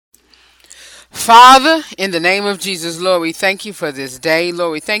Father, in the name of Jesus, Lord, we thank you for this day.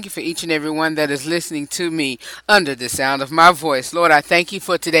 Lord, we thank you for each and every one that is listening to me under the sound of my voice. Lord, I thank you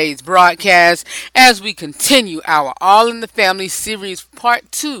for today's broadcast as we continue our All in the Family series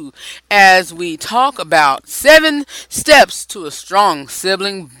part 2 as we talk about 7 steps to a strong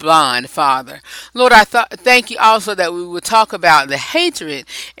sibling bond, Father. Lord, thank you also that we will talk about the hatred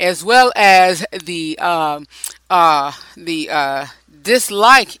as well as the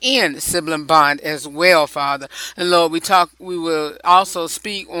dislike in sibling bond as well, Father. And Lord, we will also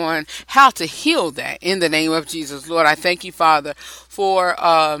speak on how to heal that in the name of Jesus. Lord, I thank you, Father, for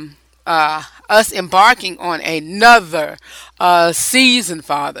us embarking on another season,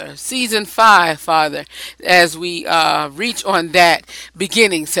 Father, season 5, Father, as we reach on that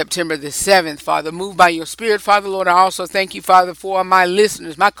beginning September the 7th, Father. Move by your Spirit, Father. Lord, I also thank you, Father, for my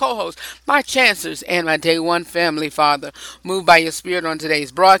listeners, my co-hosts, my chancellors, and my Day One family, Father. Move by your Spirit on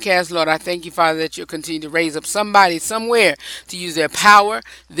today's broadcast. Lord, I thank you, Father, that you'll continue to raise up somebody somewhere to use their power,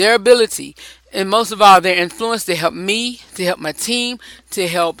 their ability, and most of all, their influence to help me, to help my team, to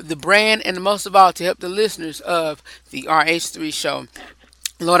help the brand, and most of all, to help the listeners of the RH3 show.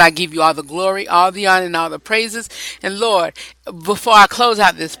 Lord, I give you all the glory, all the honor, and all the praises. And Lord, before I close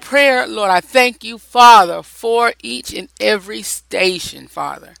out this prayer, Lord, I thank you, Father, for each and every station,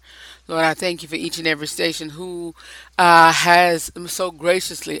 Father. Lord, I thank you for each and every station who has so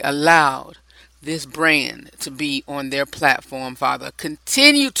graciously allowed this brand to be on their platform, Father.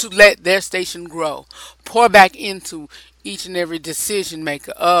 Continue to let their station grow. Pour back into each and every decision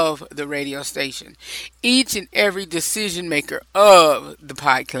maker of the radio station, each and every decision maker of the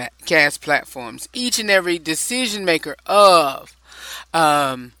podcast platforms, each and every decision maker of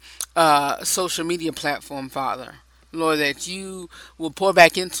social media platform, Father. Lord, that you will pour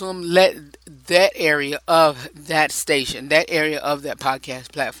back into them. Let that area of that station, that area of that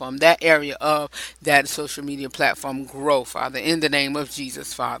podcast platform, that area of that social media platform grow, Father, in the name of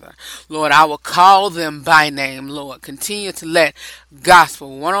Jesus, Father. Lord, I will call them by name, Lord. Continue to let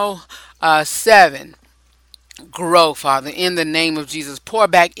Gospel 107 grow, Father, in the name of Jesus. Pour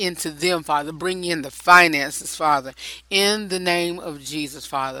back into them, Father. Bring in the finances, Father, in the name of Jesus,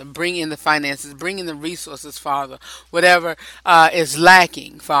 Father. Bring in the finances. Bring in the resources, Father. Whatever is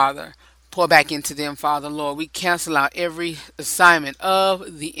lacking, Father, pour back into them, Father. Lord, we cancel out every assignment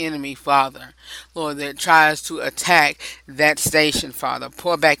of the enemy, Father, Lord, that tries to attack that station, Father.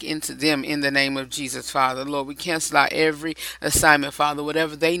 Pour back into them in the name of Jesus, Father. Lord, we cancel out every assignment, Father,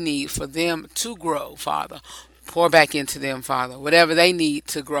 whatever they need for them to grow, Father. Pour back into them, Father. Whatever they need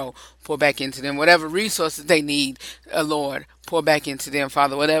to grow, pour back into them. Whatever resources they need, Lord, pour back into them,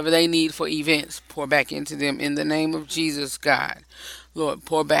 Father. Whatever they need for events, pour back into them in the name of Jesus, God. Lord,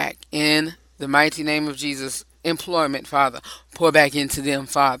 pour back in the mighty name of Jesus. Employment, Father, pour back into them,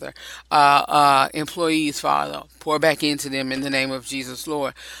 Father. Employees, Father, pour back into them in the name of Jesus,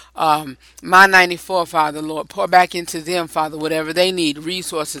 Lord. My 94, Father, Lord, pour back into them, Father, whatever they need,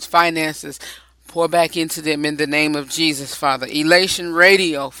 resources, finances, pour back into them in the name of Jesus, Father. Elation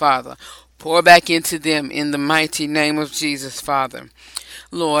Radio, Father, pour back into them in the mighty name of Jesus, Father.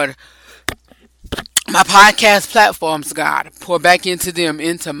 Lord, my podcast platforms, God, pour back into them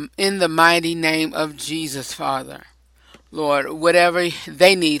in the mighty name of Jesus, Father. Lord, whatever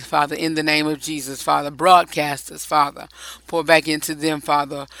they need, Father, in the name of Jesus, Father. Broadcasters, Father, pour back into them,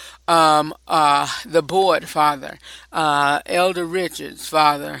 Father. The board, Father. Elder Richards,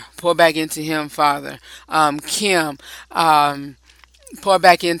 Father, pour back into him, Father. Kim, pour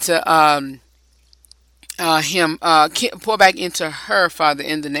back into him. Pour back into her, Father,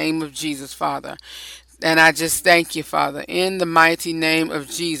 in the name of Jesus, Father. And I just thank you, Father, in the mighty name of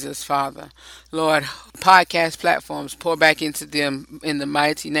Jesus, Father. Lord, podcast platforms, pour back into them in the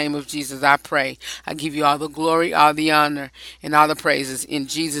mighty name of Jesus, I pray. I give you all the glory, all the honor, and all the praises in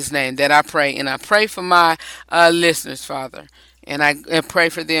Jesus' name that I pray. And I pray for my listeners, Father. And I pray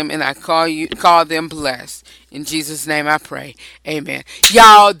for them, and I call them blessed. In Jesus' name I pray. Amen.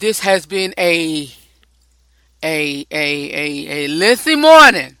 Y'all, this has been a lengthy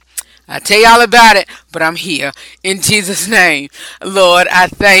morning. I tell y'all about it, but I'm here in Jesus' name. Lord, I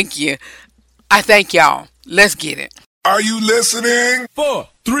thank you. I thank y'all. Let's get it. Are you listening? 4,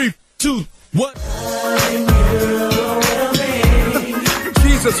 3, 2, 1.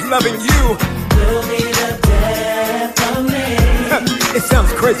 Jesus loving you. It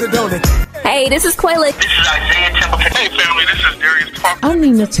sounds crazy, don't it? Hey, this is Quayla. This is Isaiah Templeton. Hey, family, this is Darius Parker. I'm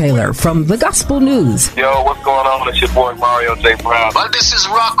Nina Taylor from The Gospel News. Yo, what's going on? It's your boy Mario J. Brown. Well, this is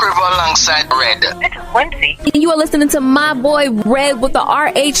Rock River alongside Red. This is Quincy. And you are listening to my boy Red with the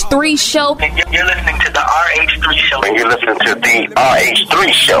RH3 Show. And you're listening to the RH3 Show. And you're listening to the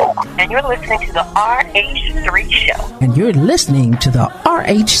RH3 Show. And you're listening to the RH3 Show. And you're listening to the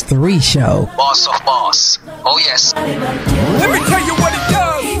RH3 Show. Boss of Boss. Oh, yes. Let me tell you what it does.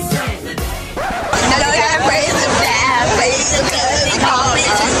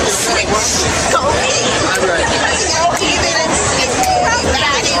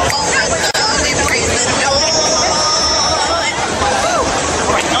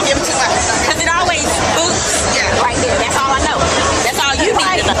 Because it always boots right there. That's all I know. That's all you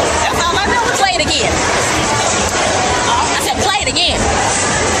need to know. That's all I know. Play it again. I said play it again.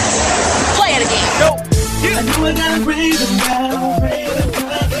 Play it again. I know I gotta praise him now,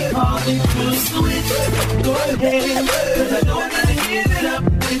 go ahead, 'cause I know I gotta give it up.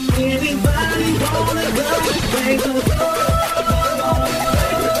 If anybody wanna go, praise the Lord.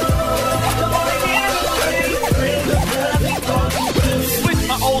 Switch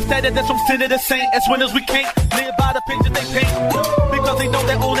my old status, that's from sin to the saint. As winners we can't live by the picture they paint, because they know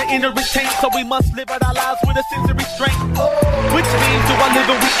they own the inner retain. So we must live out our lives with a sense of restraint. Which means do I live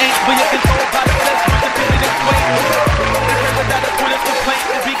and we ain't? We are controlled by the flesh, we continue to swing. Without a point of complaint,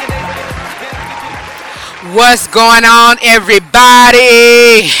 and being able to... What's going on,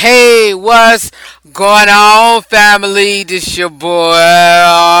 everybody? Hey, what's going on, family? This your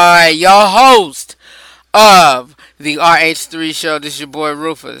boy, your host of the RH3 Show. This your boy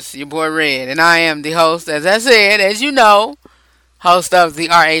Rufus, your boy Red, and I am the host, as I said, as you know, host of the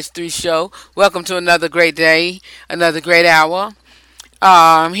RH3 Show. Welcome to another great day, another great hour.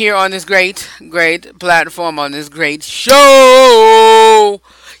 Here on this great platform, on this great show,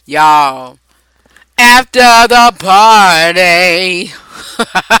 y'all. After the party,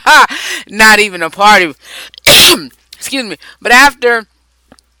 not even a party, excuse me, but after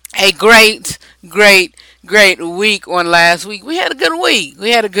a great week on last week, we had a good week.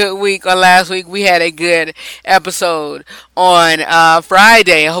 We had a good week on last week. We had a good episode on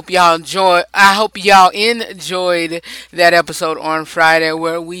Friday. I hope y'all enjoyed that episode on Friday,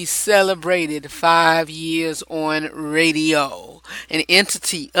 where we celebrated 5 years on radio, an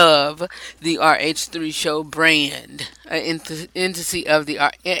entity of the RH3 Show brand, an entity of the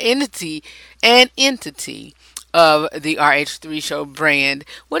RH3 Show brand.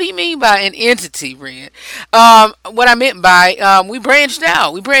 What do you mean by an entity, Red? What I meant by we branched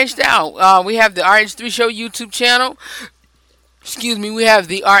out. We have the RH3 Show YouTube channel. Excuse me. We have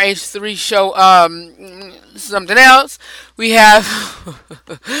the RH3 Show something else. We have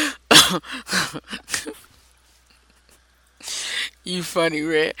you funny,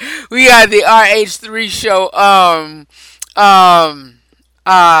 Red. We got the RH3 Show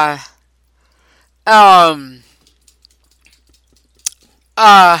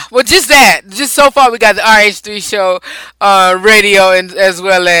well, just that. Just so far, we got the RH3 Show radio, and as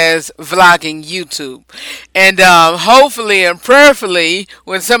well as vlogging YouTube. And hopefully and prayerfully,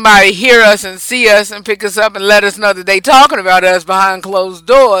 when somebody hear us and see us and pick us up and let us know that they talking about us behind closed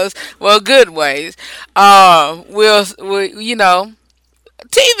doors, well, good ways, we'll you know,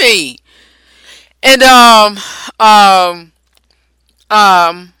 TV. And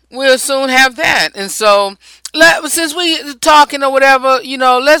we'll soon have that. And so, since we talking or whatever, you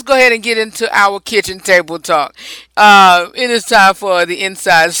know, let's go ahead and get into our kitchen table talk. It is time for the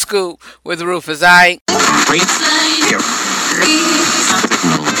Inside Scoop with Rufus, alright? No,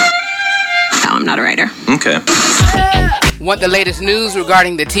 I'm not a writer. Okay. Want the latest news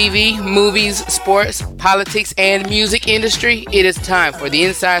regarding the TV, movies, sports, politics, and music industry? It is time for the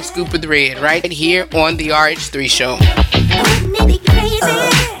Inside Scoop with Red, right here on the RH3 Show. Wouldn't it be crazy?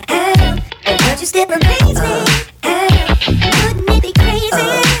 Would you still amaze me? Wouldn't it be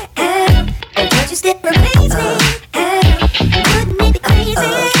crazy? Would you still amaze me? Wouldn't it be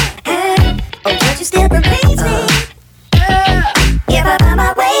crazy? Would you still amaze me? If I find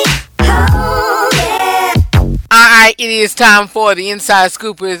my way home, yeah. Alright, it is time for the Inside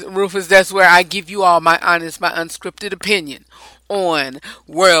Scoop with Rufus. That's where I give you all my honest, my unscripted opinion on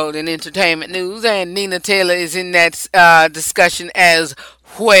world and entertainment news, and Nina Taylor is in that discussion as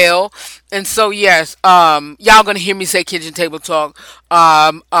well. And so yes, y'all gonna hear me say kitchen table talk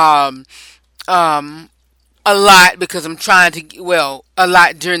a lot, because I'm trying to, well, a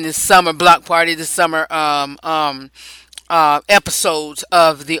lot during this summer block party, the summer episodes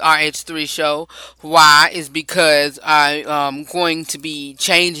of the RH3 Show. Why? Is because I'm going to be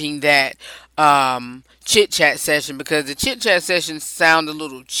changing that chit chat session because the chit chat sessions sound a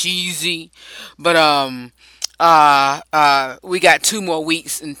little cheesy, but we got 2 more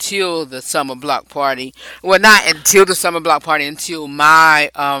weeks until the summer block party. Well, not until the summer block party, until my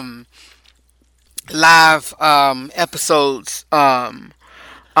live episodes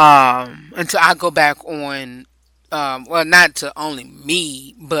until I go back on well, not to only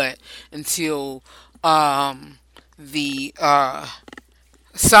me, but until the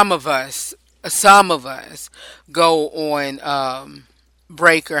some of us go on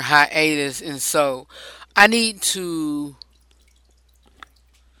break or hiatus, and so I need to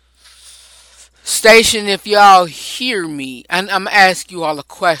station, if y'all hear me, and I'm gonna ask you all a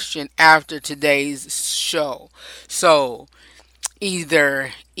question after today's show. So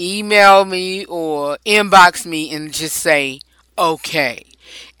either email me or inbox me and just say okay.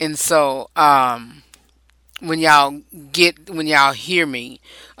 And so when y'all hear me,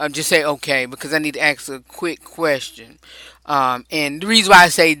 just say okay because I need to ask a quick question. And the reason why I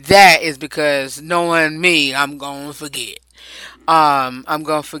say that is because knowing me, I'm gonna forget. I'm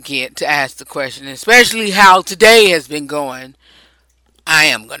gonna forget to ask the question, especially how today has been going. I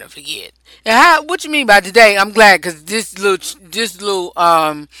am gonna forget. And what you mean by today? I'm glad because this little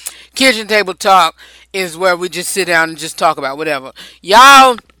kitchen table talk is where we just sit down and just talk about whatever.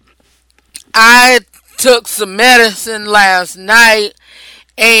 Y'all, I took some medicine last night,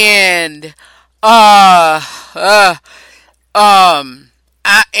 and uh, uh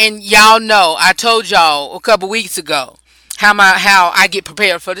and y'all know I told y'all a couple weeks ago how I get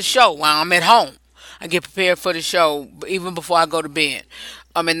prepared for the show while I'm at home. I get prepared for the show even before I go to bed.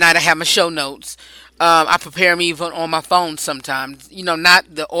 At night I have my show notes. I prepare them even on my phone sometimes.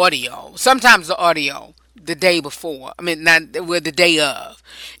 Not the audio. Sometimes the audio the day before. Not well, the day of,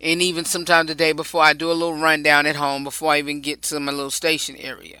 and even sometimes the day before. I do a little rundown at home before I even get to my little station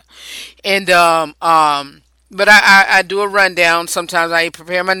area, and but I do a rundown. Sometimes I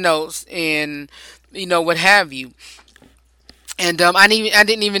prepare my notes and what have you. And I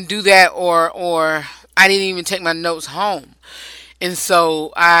didn't even do that, or I didn't even take my notes home. And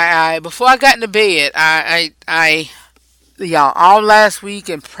so I before I got into bed, I y'all, all last week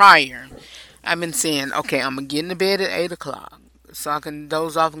and prior, I've been saying, okay, I'm gonna get into bed at 8 o'clock so I can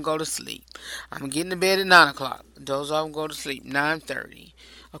doze off and go to sleep. I'm gonna get into bed at 9 o'clock, doze off and go to sleep. 9:30.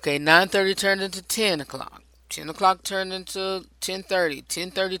 Okay, 9:30 turned into 10 o'clock. 10 o'clock turned into 10:30.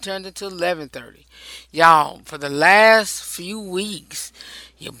 10:30 turned into 11:30. Y'all, for the last few weeks,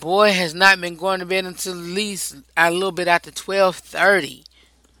 your boy has not been going to bed until at least a little bit after 12:30.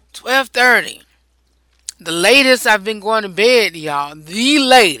 12:30. The latest I've been going to bed, y'all, the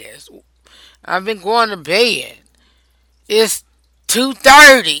latest I've been going to bed is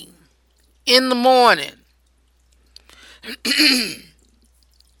 2:30 in the morning.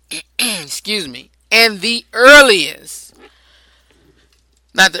 Excuse me. And the earliest,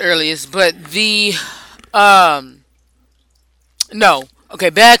 not the earliest, but the no, okay,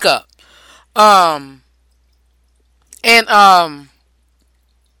 back up. And I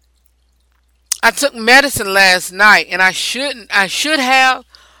took medicine last night, and I should have,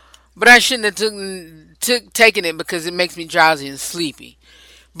 but I shouldn't have taken it because it makes me drowsy and sleepy.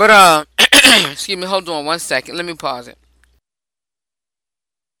 But excuse me, hold on 1 second. Let me pause it.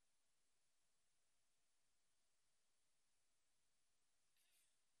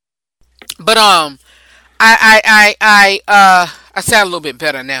 But I sound a little bit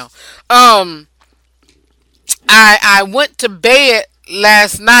better now. Um, I went to bed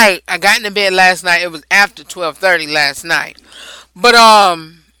last night. I got into bed last night. It was after 12:30 last night. But I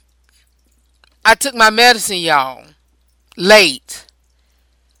took my medicine, y'all, late,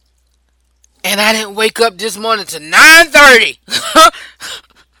 and I didn't wake up this morning to 9:30.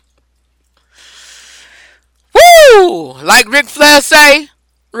 Woo! Like Ric Flair say,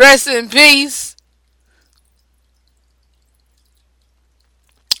 rest in peace.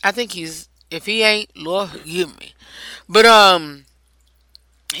 I think he's, if he ain't, Lord forgive me. But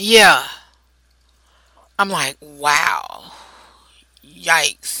yeah, I'm like, wow,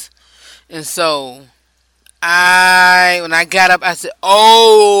 yikes. And so when I got up, I said,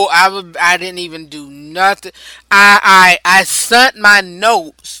 oh, I didn't even do nothing. I sent my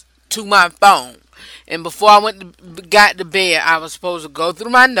notes to my phone. And before I got to bed, I was supposed to go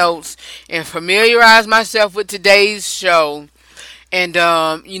through my notes and familiarize myself with today's show, and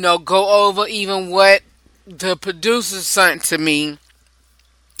go over even what the producers sent to me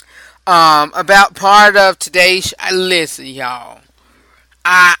about part of today's listen, y'all.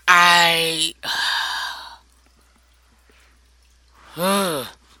 I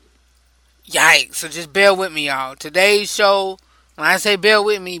yikes. So just bear with me, y'all. Today's show, When I say bear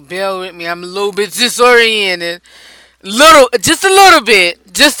with me, bear with me. I'm a little bit disoriented. Just a little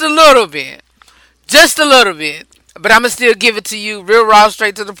bit. Just a little bit. Just a little bit. But I'm gonna still give it to you, real raw,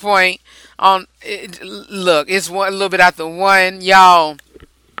 straight to the point. On look, it's one a little bit after one, y'all,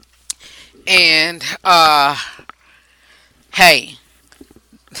 and hey,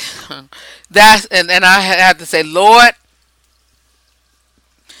 and I have to say, Lord,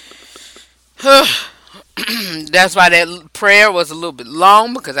 that's why that prayer was a little bit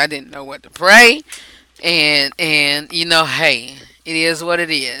long because I didn't know what to pray, and hey, it is what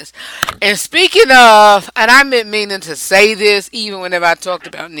it is. And speaking of, and I meant meaning to say this even whenever I talked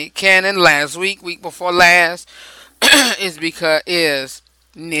about Nick Cannon last week, week before last, is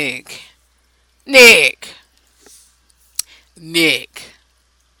Nick, Nick, Nick,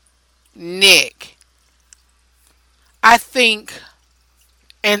 Nick. I think,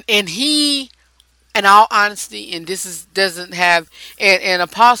 and he, in all honesty, and this is doesn't have, and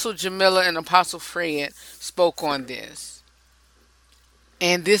Apostle Jamila and Apostle Fred spoke on this.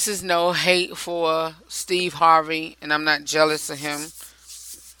 And this is no hate for Steve Harvey, and I'm not jealous of him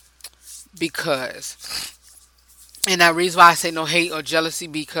because, and the reason why I say no hate or jealousy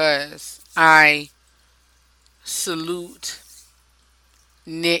because I salute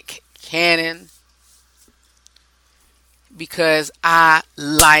Nick Cannon because I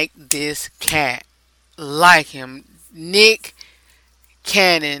like this cat, like him. Nick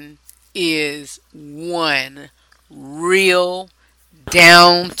Cannon is one real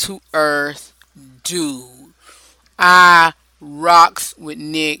down to earth dude. I rocks with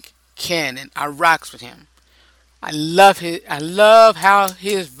Nick Cannon. I rocks with him. I love how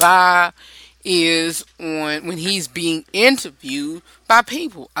his vibe is on when he's being interviewed by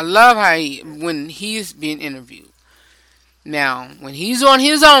people. I love how when he's being interviewed. Now, when he's on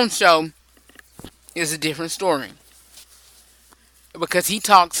his own show, it's a different story because he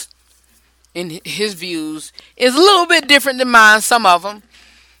talks and his views is a little bit different than mine, some of them,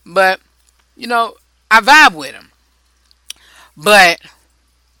 but I vibe with him. But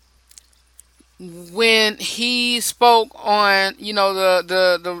when he spoke on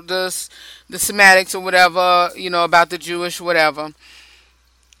the semantics or whatever, about the Jewish whatever,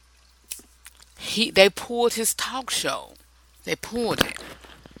 they pulled his talk show. They pulled it,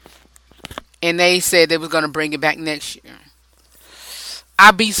 and they said they was gonna bring it back next year.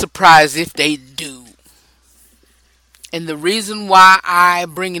 I'd be surprised if they do. And the reason why I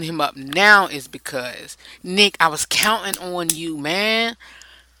bringing him up now is because, Nick, I was counting on you, man.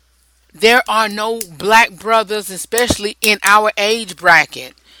 There are no black brothers, especially in our age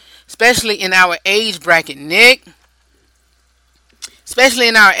bracket. Especially in our age bracket, Nick. Especially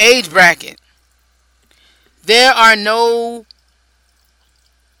in our age bracket. There are no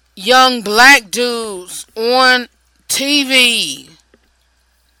young black dudes on TV.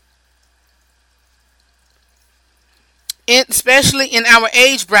 Especially in our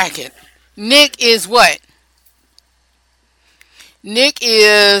age bracket. Nick is what? Nick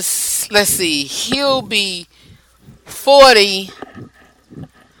is, let's see, he'll be 40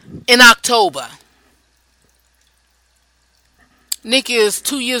 in October. Nick is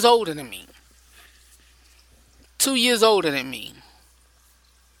 2 years older than me. 2 years older than me.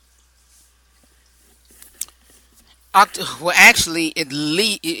 Well, actually,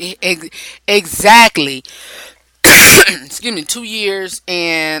 exactly. Excuse me, 2 years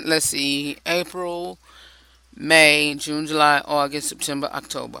and let's see, April, May, June, July, August, September,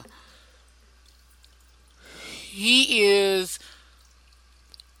 October. He is,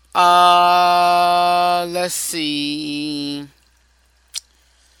 let's see,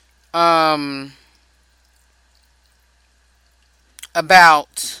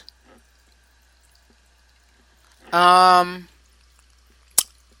 about,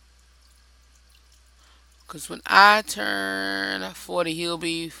 because when I turn 40, he'll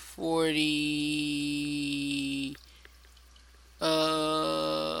be 40,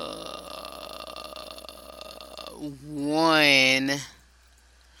 one.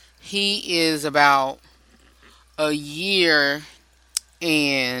 He is about a year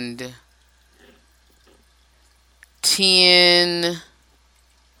and 10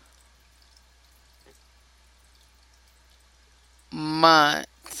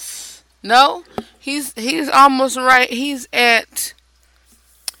 months. No, he's almost right. He's at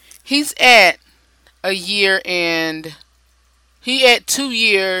a year and he at 2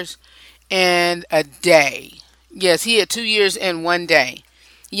 years and a day. Yes, he had 2 years and 1 day.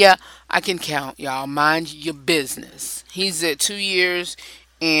 Yeah, I can count, y'all. Mind your business. He's at 2 years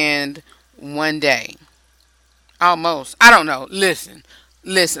and 1 day. Almost. I don't know. Listen.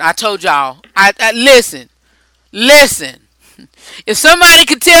 I told y'all. I listen. If somebody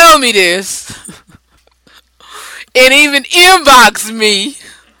could tell me this and even inbox me,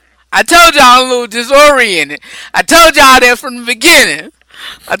 I told y'all I'm a little disoriented. I told y'all that from the beginning.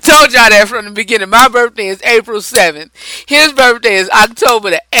 I told y'all that from the beginning. My birthday is April 7th. His birthday is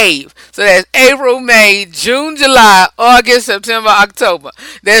October the 8th. So that's April, May, June, July, August, September, October.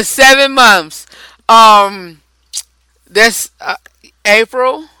 There's 7 months. That's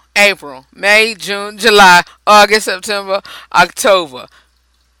April, May, June, July, August, September, October.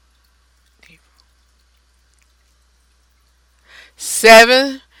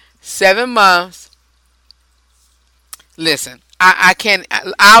 7 months. Listen, I can't.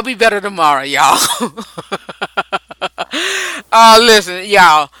 I'll be better tomorrow, y'all. Listen,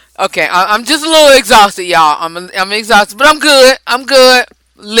 y'all. Okay, I'm just a little exhausted, y'all. I'm exhausted, but I'm good. I'm good.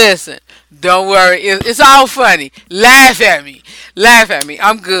 Listen, don't worry. It's all funny. Laugh at me. Laugh at me.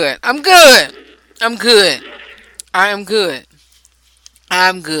 I'm good. I'm good. I'm good. I am good.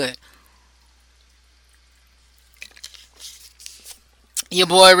 I'm good. Your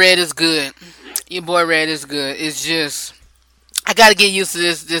boy Red is good. Your boy Red is good. It's just I gotta get used to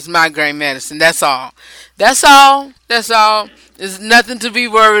this migraine medicine. That's all. That's all. That's all. There's nothing to be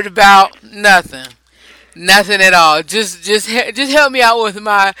worried about. Nothing. Nothing at all. Just help me out with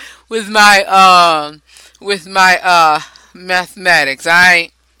my mathematics. All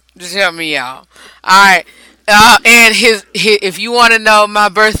right. Just help me out. All right. And his if you want to know, my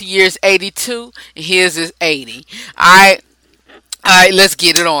birth year is 82. And his is 80. All right. All right. Let's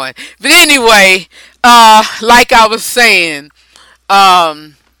get it on. But anyway, like I was saying, but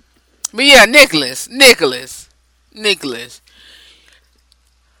yeah, Nicholas.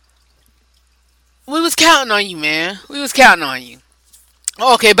 We was counting on you, man. We was counting on you.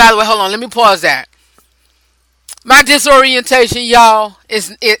 Okay, by the way, hold on. Let me pause that. My disorientation, y'all,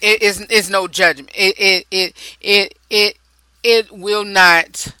 is no judgment. It will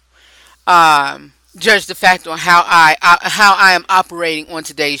not judge the fact on how I am operating on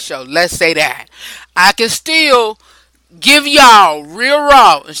today's show. Let's say that I can still give y'all real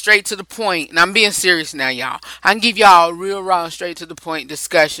raw and straight to the point, and I'm being serious now, y'all. I can give y'all real raw and straight to the point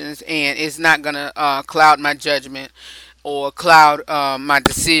discussions, and it's not gonna cloud my judgment or cloud my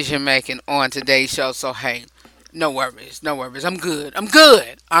decision making on today's show. So hey, no worries, no worries. I'm good. I'm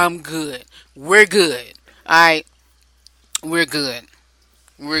good. I'm good. We're good. All right, we're good.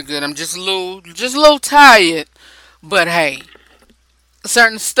 We're good. I'm just a little tired, but hey,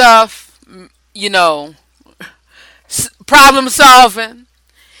 certain stuff, you know. Problem solving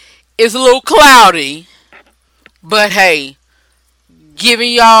is a little cloudy, but hey,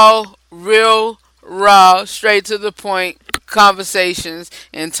 giving y'all real, raw, straight to the point conversations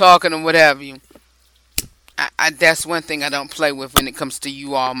and talking and whatever you. That's one thing I don't play with when it comes to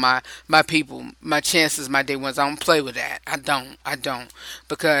you all, my people, my chances, my day ones. I don't play with that. I don't,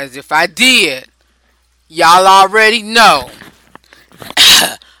 because if I did, y'all already know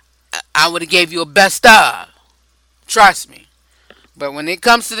I would have gave you a best of. Trust me. But when it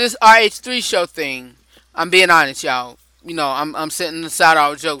comes to this RH3 show thing, I'm being honest, y'all. You know, I'm setting aside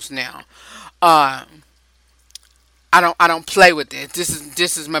all jokes now. I don't play with this.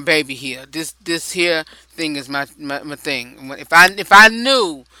 This is my baby here. This here thing is my thing. If I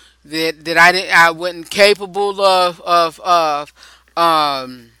knew that I wasn't capable of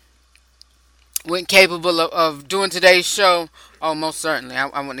doing today's show, oh most certainly I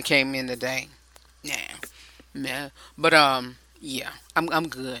wouldn't have came in today. Yeah. Yeah, but yeah, I'm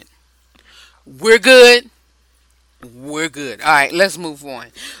good. We're good. We're good. All right, let's move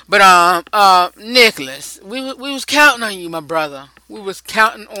on. But Nicholas, we was counting on you, my brother. We was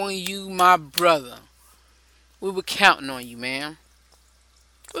counting on you, my brother. We were counting on you, man.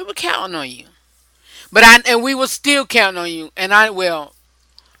 We were counting on you. And we were still counting on you. And I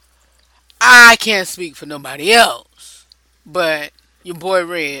can't speak for nobody else, but your boy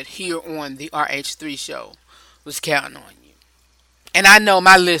Red here on the RH3 show was counting on you. And I know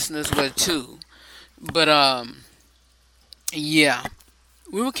my listeners were too. But yeah,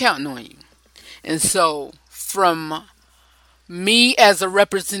 we were counting on you. And so from me as a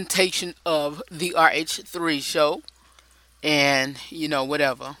representation of the RH3 show and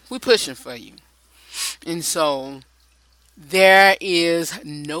whatever, we pushing for you. And so there is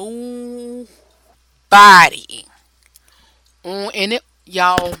nobody on in it,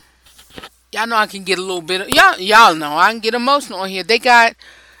 y'all. Y'all know I can get a little bit. Y'all know I can get emotional on here. They got,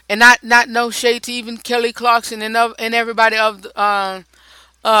 and not no shade to even Kelly Clarkson and everybody of the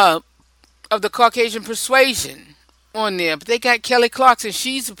Caucasian persuasion on there. But they got Kelly Clarkson.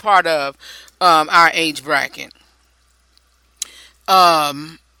 She's a part of our age bracket.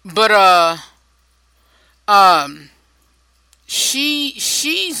 But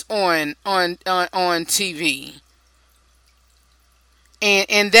she's on TV,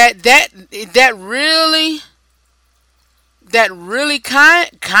 and that really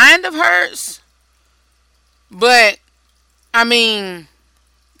kind of hurts. But I mean,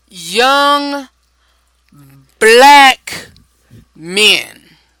 young black men,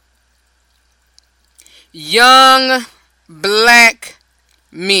 young black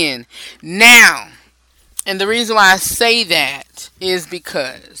men. Now, and the reason why I say that is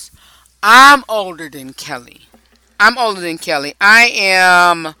because I'm older than Kelly. I'm older than Kelly. I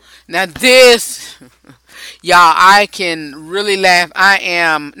am now this y'all, I can really laugh. I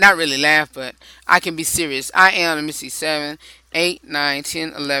am not really laugh, but I can be serious. I am, let me see, 7, 8, 9,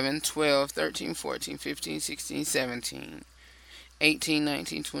 10, 11, 12, 13, 14, 15, 16, 17, 18,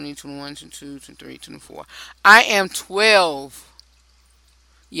 19, 20, 21, 22, 23, 24. I am 12.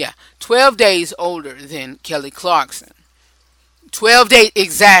 Yeah, 12 days older than Kelly Clarkson. 12 days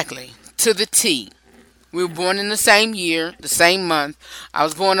exactly to the T. We were born in the same year, the same month. I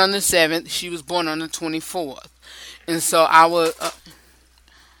was born on the 7th. She was born on the 24th. And so I was,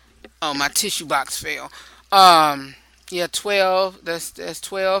 oh, my tissue box fell. Yeah, 12, that's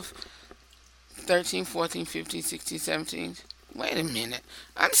 12, 13, 14, 15, 16, 17. Wait a minute.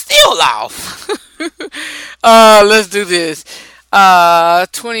 I'm still off. Let's do this.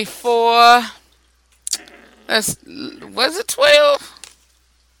 24. Was it 12?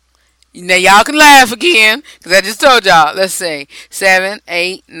 Now y'all can laugh again, because I just told y'all. Let's say 7,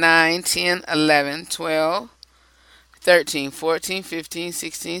 8, 9, 10, 11, 12, 13, 14, 15,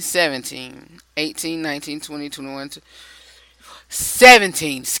 16, 17, 18, 19, 20, 21,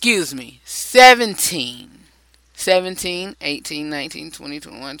 17. Excuse me. 17. 17, 18, 19, 20,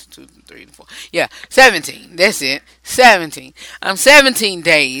 21, 22, 23, 24. Yeah, 17. That's it. 17. I'm 17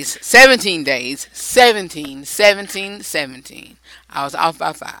 days. 17 days. 17, 17, 17. I was off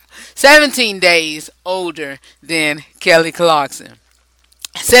by 5. 17 days older than Kelly Clarkson.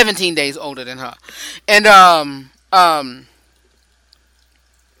 17 days older than her. And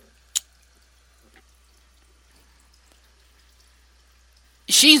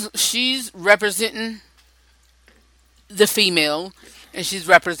she's representing the female, and she's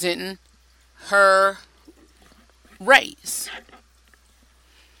representing her race.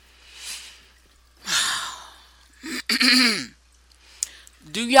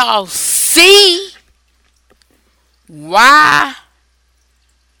 Do y'all see why?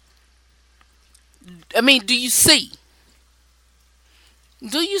 I mean, do you see?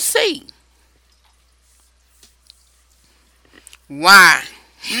 Do you see why?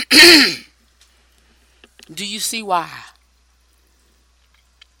 Do you see why?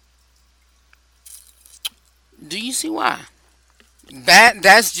 Do you see why?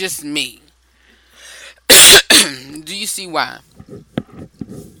 That's just me. Do you see why?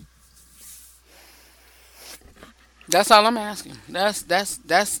 That's all I'm asking. That's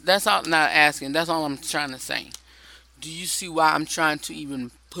all. Not asking. That's all I'm trying to say. Do you see why I'm trying to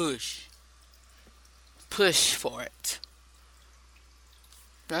even push for it?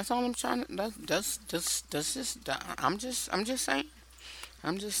 That's all I'm trying to. That's just. I'm just saying.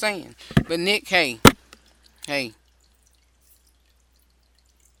 I'm just saying. But Nick, hey,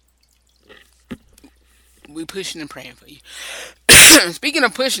 we pushing and praying for you. Speaking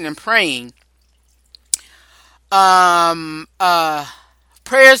of pushing and praying, um, uh,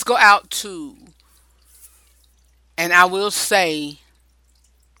 prayers go out to, and I will say,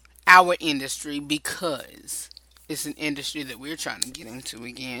 our industry, because it's an industry that we're trying to get into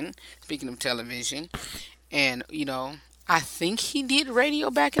again. Speaking of television, and I think he did radio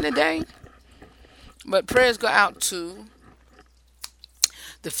back in the day, but prayers go out to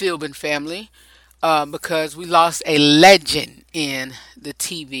the Philbin family, because we lost a legend in the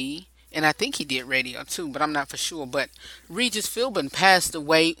TV, and I think he did radio too, but I'm not for sure. But Regis Philbin passed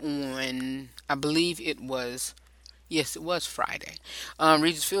away on, I believe it was, yes, it was Friday.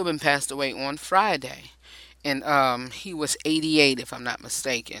 Regis Philbin passed away on Friday, and he was 88, if I'm not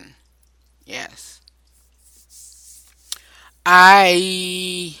mistaken. Yes.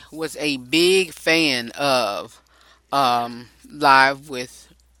 I was a big fan of Live with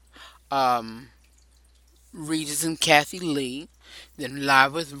um, Regis and Kathy Lee, then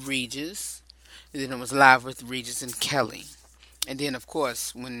Live with Regis, then it was Live with Regis and Kelly, and then of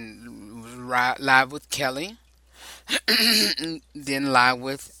course when it was Live with Kelly, then Live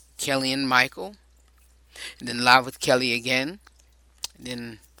with Kelly and Michael, and then Live with Kelly again,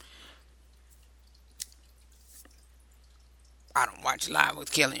 then I don't watch Live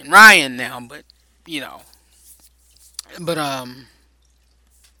with Kelly and Ryan now, but you know, but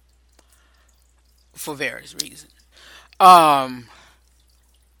for various reasons. Um,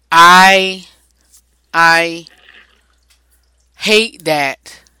 I I hate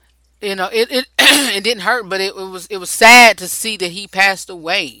that. It it didn't hurt, but it was sad to see that he passed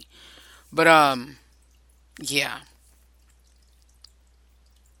away. But yeah,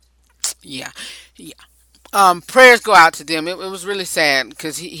 yeah, yeah. Prayers go out to them. It was really sad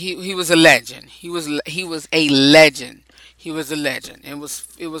because he was a legend. He was a legend. He was a legend. It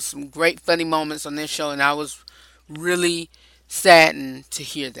was some great funny moments on this show, and I was really saddened to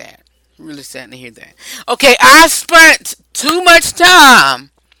hear that. Really saddened to hear that. Okay, I spent too much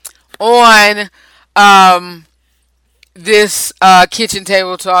time on um this kitchen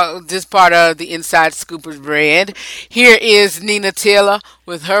table talk, this part of the Inside Scoopers Bread. Here is Nina Taylor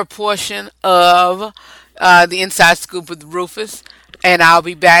with her portion of the Inside Scoop with Rufus. And I'll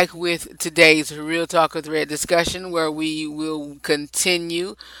be back with today's Real Talk with Red discussion where we will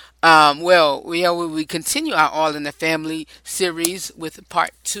continue. We continue our All in the Family series with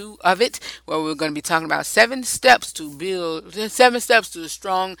part 2 of it, where we're going to be talking about 7 steps to a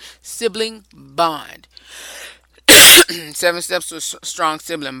strong sibling bond. 7 steps to a strong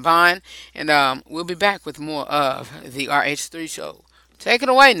sibling bond. And we'll be back with more of the RH3 show. Take it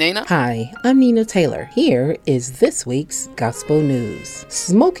away, Nina. Hi, I'm Nina Taylor. Here is this week's Gospel News.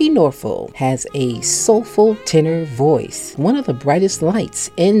 Smokey Norfolk has a soulful tenor voice, one of the brightest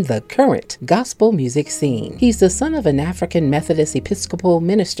lights in the current gospel music scene. He's the son of an African Methodist Episcopal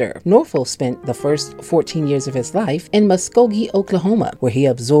minister. Norfolk spent the first 14 years of his life in Muskogee, Oklahoma, where he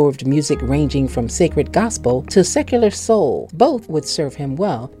absorbed music ranging from sacred gospel to secular soul. Both would serve him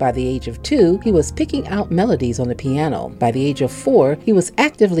well. By the age of 2, he was picking out melodies on the piano. By the age of 4, he was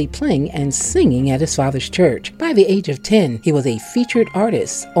actively playing and singing at his father's church. By the age of 10, he was a featured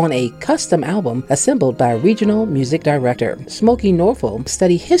artist on a custom album assembled by a regional music director. Smokey Norfolk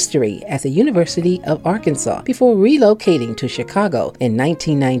studied history at the University of Arkansas before relocating to Chicago in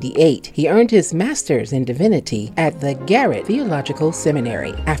 1998. He earned his master's in divinity at the Garrett Theological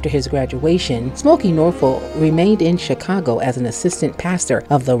Seminary. After his graduation, Smokey Norfolk remained in Chicago as an assistant pastor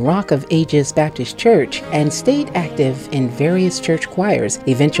of the Rock of Ages Baptist Church and stayed active in various church choirs,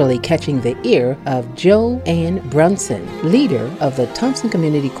 eventually catching the ear of Joe Ann Brunson, leader of the Thompson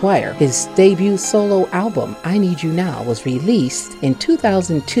Community Choir. His debut solo album, I Need You Now, was released in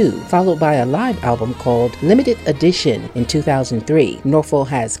 2002, followed by a live album called Limited Edition in 2003. Norfolk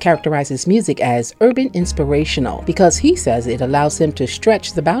has characterized his music as urban inspirational because he says it allows him to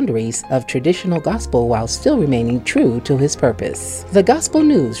stretch the boundaries of traditional gospel while still remaining true to his purpose. The Gospel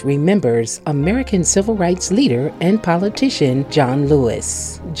News remembers American civil rights leader and politician John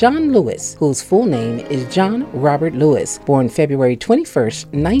Lewis. John Lewis, whose full name is John Robert Lewis, born February 21st,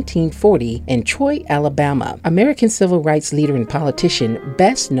 1940 in Troy, Alabama. American civil rights leader and politician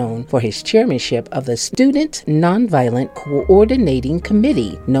best known for his chairmanship of the Student Nonviolent Coordinating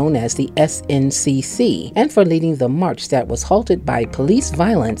Committee, known as the SNCC, and for leading the march that was halted by police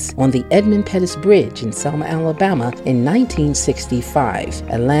violence on the Edmund Pettus Bridge in Selma, Alabama in 1965.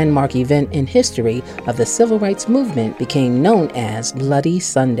 A landmark event in history of the civil rights movement became known as Bloody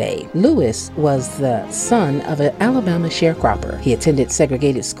Sunday. Lewis was the son of an Alabama sharecropper. He attended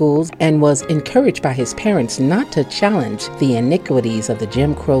segregated schools and was encouraged by his parents not to challenge the iniquities of the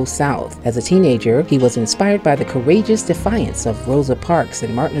Jim Crow South. As a teenager, he was inspired by the courageous defiance of Rosa Parks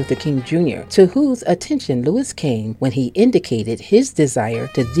and Martin Luther King Jr., to whose attention Lewis came when he indicated his desire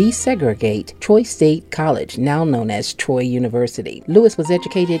to desegregate Troy State College, now known as Troy University. Lewis was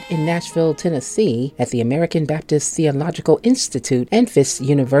educated in Nashville, Tennessee at the American Baptist Theological Institute and Fisk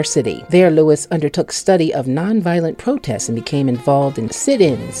University. There, Lewis undertook study of nonviolent protests and became involved in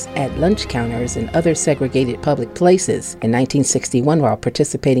sit-ins at lunch counters and other segregated public places. In 1961, while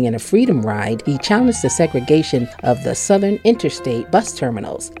participating in a freedom ride, he challenged the segregation of the Southern Interstate bus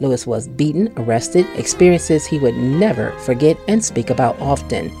terminals. Lewis was beaten, arrested, experiences he would never forget and speak about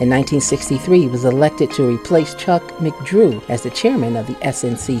often. In 1963, he was elected to replace Chuck McDrew as the chairman of the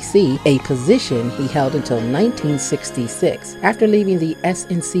SNCC, a position he held until 1966. After leaving the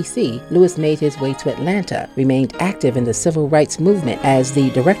SNCC, Lewis made his way to Atlanta, remained active in the civil rights movement as the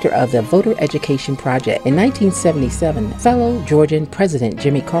director of the Voter Education Project. In 1977, fellow Georgian President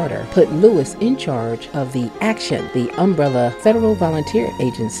Jimmy Carter put Lewis in charge of the Action, the umbrella federal volunteer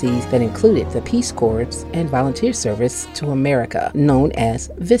agencies that included the Peace Corps and Volunteer Service to America, known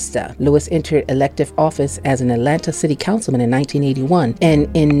as VISTA. Lewis entered elective office as an Atlanta city councilman in 1981, and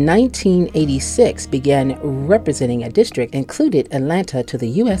in 1986 began representing a district including included Atlanta to the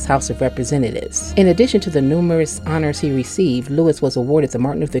U.S. House of Representatives. In addition to the numerous honors he received, Lewis was awarded the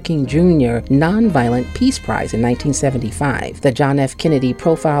Martin Luther King Jr. Nonviolent Peace Prize in 1975, the John F. Kennedy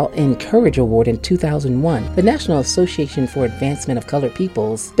Profile and Courage Award in 2001, the National Association for Advancement of Colored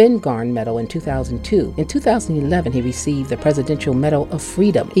People's Ben Garn Medal in 2002. In 2011, he received the Presidential Medal of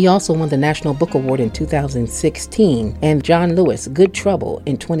Freedom. He also won the National Book Award in 2016, and John Lewis' Good Trouble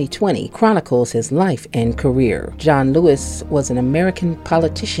in 2020 chronicles his life and career. John Lewis was an American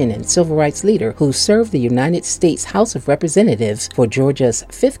politician and civil rights leader who served the United States House of Representatives for Georgia's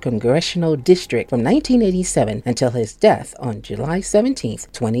 5th Congressional District from 1987 until his death on July 17,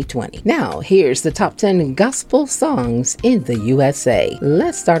 2020. Now, here's the top 10 gospel songs in the USA.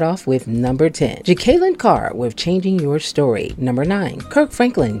 Let's start off with number 10. Jacqueline Carr with Changing Your Story. Number 9. Kirk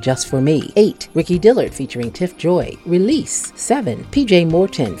Franklin, Just For Me. 8. Ricky Dillard featuring Tiff Joy. Release. 7. PJ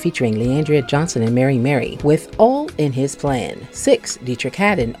Morton featuring Leandria Johnson and Mary Mary with All in His Plan. 6. Dietrich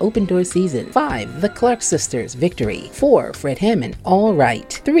Haddon, Open Door Season. 5. The Clark Sisters, Victory. 4. Fred Hammond, All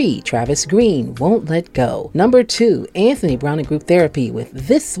Right. 3. Travis Green, Won't Let Go. Number 2. Anthony Brown and Group Therapy with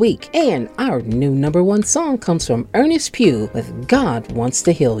This Week. And our new number 1 song comes from Ernest Pugh with God Wants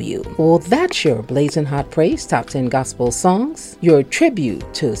to Heal You. Well, that's your Blazing Hot Praise Top 10 Gospel Songs, your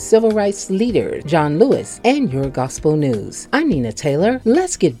tribute to civil rights leader John Lewis, and your gospel news. I'm Nina Taylor.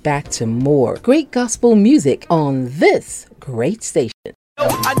 Let's get back to more great gospel music on this great station.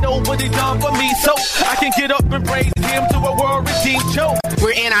 I know what he done for me, so I can get up and praise him to a world redeemed show.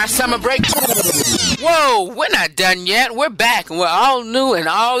 We're in our summer break. Whoa, we're not done yet. We're back and we're all new and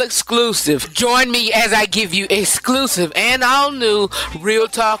all exclusive. Join me as I give you exclusive and all new Real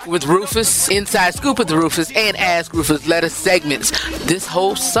Talk with Rufus, Inside Scoop with Rufus, and Ask Rufus letter segments this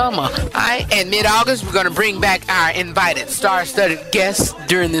whole summer. And mid-August, we're going to bring back our invited star-studded guests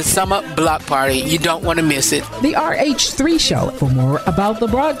during this summer block party. You don't want to miss it. The RH3 Show. For more about the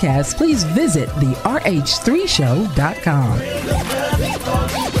broadcast, please visit the rh3show.com.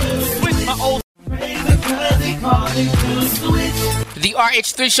 The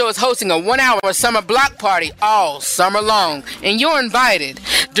RH3 Show is hosting a 1-hour summer block party all summer long, and you're invited.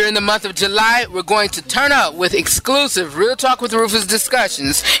 During the month of July, we're going to turn up with exclusive Real Talk with Rufus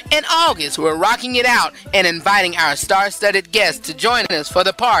discussions. In August, we're rocking it out and inviting our star-studded guests to join us for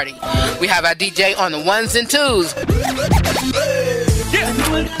the party. We have our DJ on the ones and twos.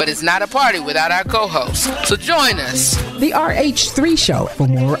 But it's not a party without our co-host. So join us. The RH3 Show. For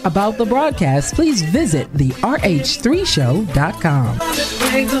more about the broadcast, please visit the rh3show.com.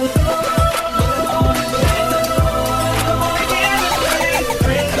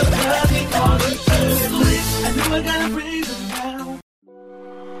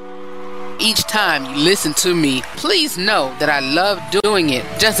 Each time you listen to me, please know that I love doing it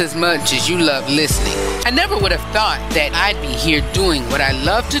just as much as you love listening. I never would have thought that I'd be here doing what I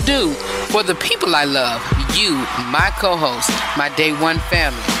love to do for the people I love, you, my co-host, my day one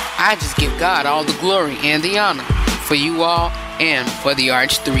family. I just give God all the glory and the honor for you all and for the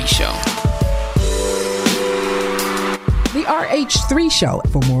RH3 Show. The RH3 Show.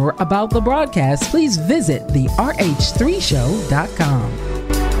 For more about the broadcast, please visit the rh3show.com.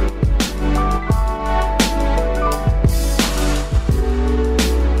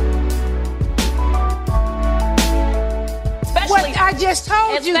 I just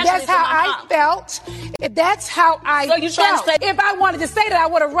told you that's how I felt. That's how I felt. If I wanted to say that, I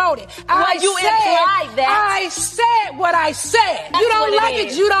would have wrote it. I said what I said. You don't like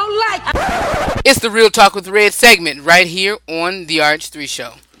it, you don't like it. It's the Real Talk with Red segment right here on the RH3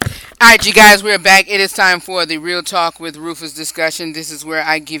 Show. Alright, you guys, we're back. It is time for the Real Talk with Rufus discussion. This is where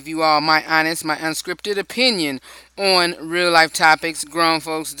I give you all my honest, my unscripted opinion on real life topics, grown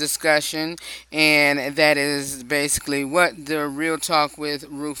folks discussion, and that is basically what the Real Talk with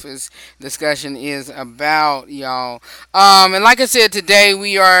Rufus discussion is about, y'all. And like I said, today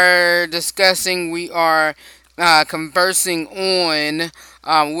we are conversing on,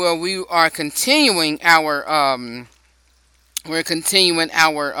 we are continuing our, we're continuing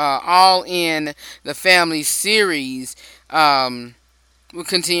our All in the Family series. We'll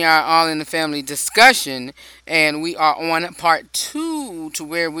continue our All in the Family discussion, and we are on part 2 to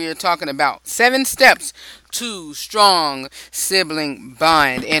where we are talking about 7 steps to strong sibling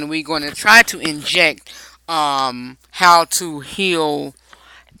bond, and we're going to try to inject how to heal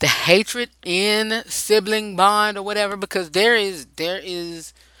the hatred in sibling bond or whatever, because there is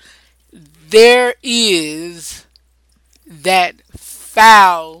that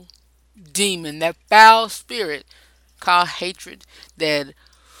foul demon, that foul spirit called hatred, that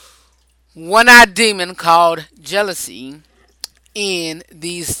one-eyed demon called jealousy, in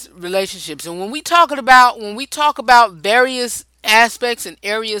these relationships. And when we talk about various aspects and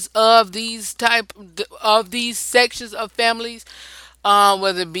areas of these sections of families,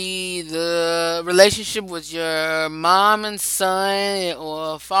 whether it be the relationship with your mom and son,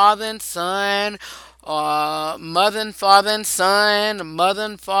 or father and son, or mother and father and son, or mother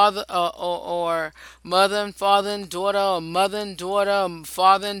and father, or mother and father and daughter, or mother and daughter, or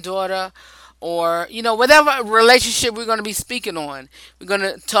father and daughter, or whatever relationship we're going to be speaking on. We're going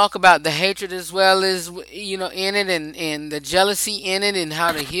to talk about the hatred as well as in it, and the jealousy in it, and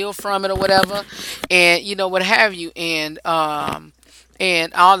how to heal from it, or whatever, and what have you, and all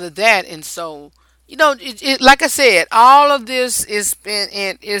of that. And so, like I said, all of this is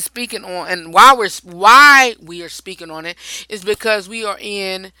speaking on, and why we are speaking on it is because we are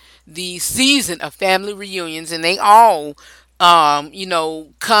in the season of family reunions, and they all come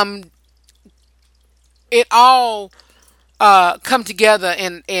it all come together,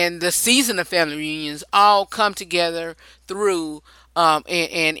 and the season of family reunions all come together through, and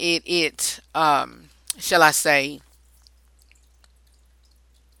it shall I say,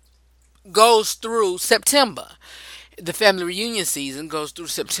 goes through September. The family reunion season goes through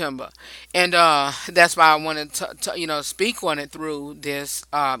September, and that's why I wanted to speak on it through this,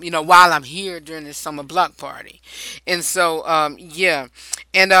 while I'm here during this summer block party. And so, yeah,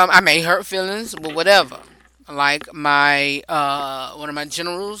 and I may hurt feelings, but whatever. Like my one of my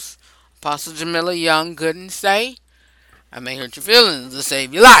generals, Apostle Jamila Young Gooden, say, I may hurt your feelings to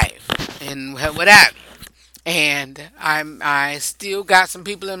save your life, and what have you. And I still got some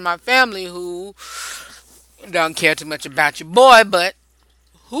people in my family who don't care too much about your boy, but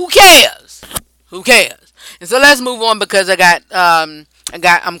who cares? Who cares? And so let's move on, because I'm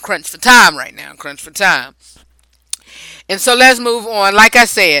crunched for time right now. Crunched for time. And so let's move on. Like I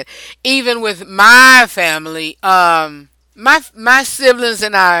said, even with my family, my siblings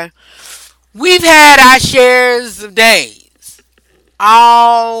and I, we've had our shares of days.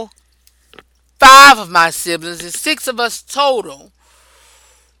 All five of my siblings, is six of us total.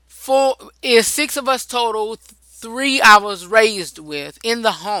 Four is six of us total. Three I was raised with in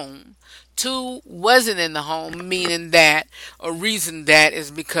the home. Two wasn't in the home, meaning that, a reason that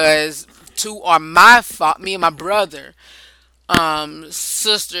is because two are me and my brother,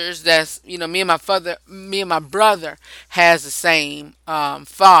 sisters. That's me and my brother has the same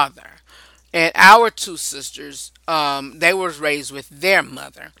father, and our two sisters, they was raised with their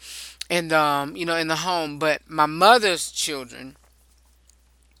mother, and in the home. But my mother's children,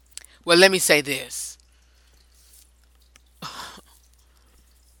 well, let me say this.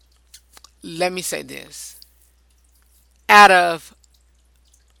 Let me say this. Out of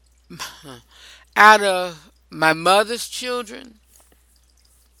out of my mother's children,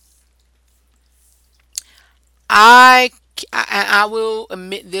 I I will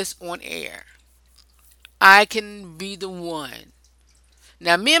admit this on air. I can be the one.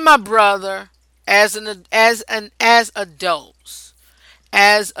 Now, me and my brother, as adults,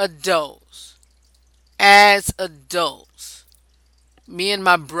 as adults, as adults, me and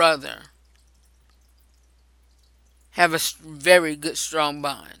my brother have a very good, strong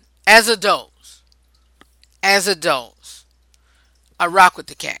bond. As adults, I rock with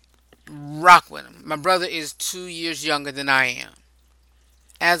the cat. Rock with him. My brother is 2 years younger than I am.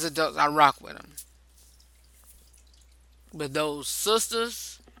 As adults, I rock with him. But those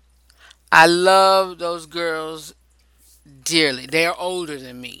sisters, I love those girls dearly. They are older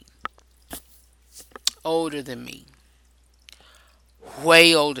than me. Older than me.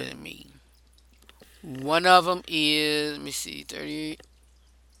 Way older than me. One of them is, let me see, 30.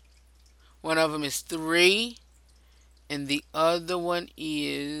 One of them is 3. And the other one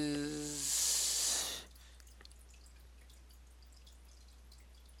is,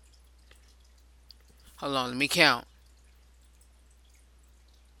 hold on, let me count.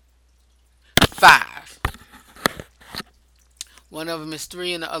 5. One of them is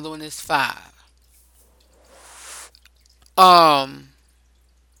 3 and the other one is 5. Um,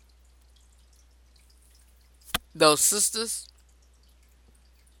 those sisters,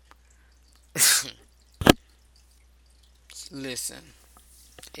 listen,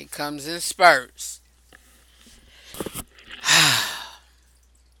 it comes in spurts.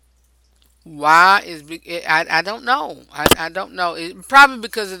 Why is I don't know. I don't know. It probably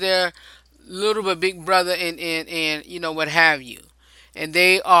because of their little but big brother, and what have you. And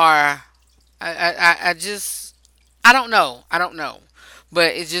they are, I just, I don't know. I don't know.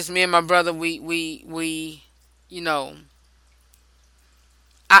 But it's just me and my brother. We you know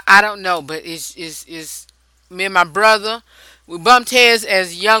I don't know. But it's me and my brother. We bumped heads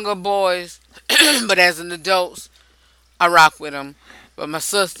as younger boys, but as an adults, I rock with them. But my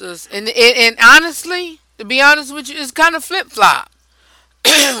sisters, and honestly, to be honest with you, it's kind of flip flop.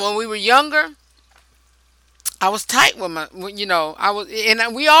 When we were younger, I was tight with I was,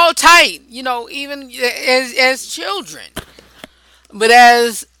 and we all tight, even as children. But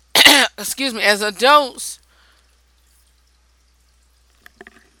as, excuse me, as adults,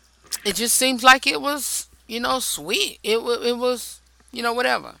 it just seems like it was, sweet. It was,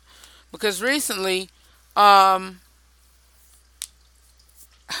 whatever. Because recently,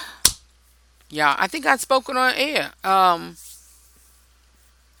 yeah, I think I'd spoken on air. I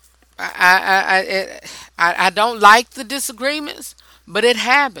don't like the disagreements, but it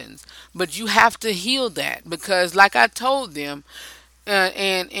happens. But you have to heal that because, like I told them,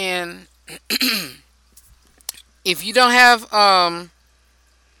 and if you don't have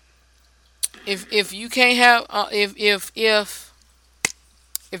if you can't have if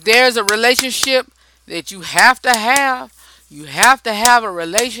there's a relationship that you have to have a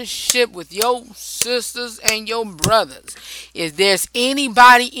relationship with your sisters and your brothers. If there's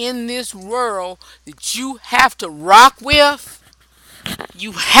anybody in this world that you have to rock with,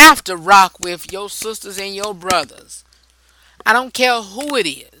 you have to rock with your sisters and your brothers. I don't care who it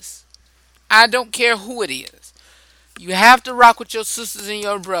is. I don't care who it is. You have to rock with your sisters and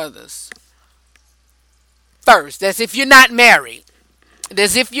your brothers first. That's if you're not married.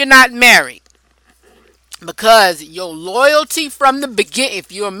 That's if you're not married. Because your loyalty from the beginning,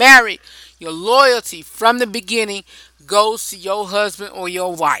 if you're married, your loyalty from the beginning goes to your husband or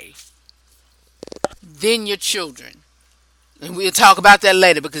your wife. Then your children. And we'll talk about that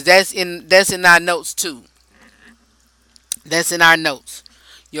later because that's in our notes too. That's in our notes.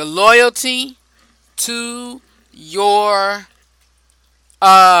 Your loyalty to your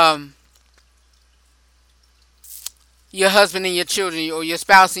husband and your children, or your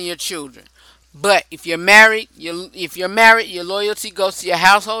spouse and your children. But if you're married, your loyalty goes to your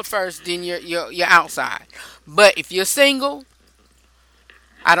household first, then you're outside. But if you're single,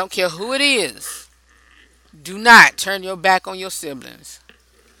 I don't care who it is, do not turn your back on your siblings.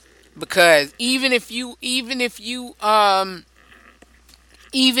 Because even if you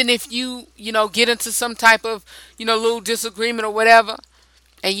get into some type of little disagreement or whatever,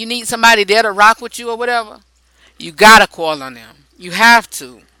 and you need somebody there to rock with you or whatever, you gotta call on them. You have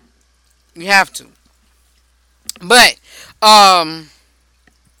to. You have to. But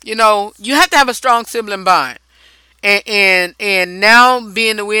you have to have a strong sibling bond. And now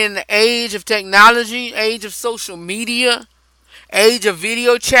being that we're in the age of technology, age of social media, age of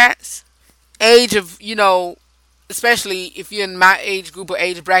video chats, age of, especially if you're in my age group or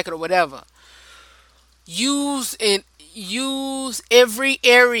age bracket or whatever, use every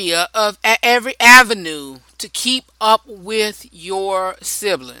area of every avenue to keep up with your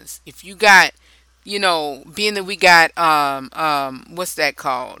siblings. If you got, being that we got what's that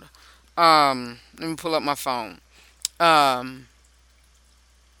called? Let me pull up my phone.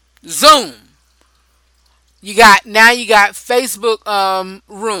 Zoom. You got Facebook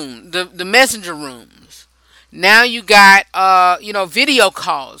room, the messenger rooms. Now you got video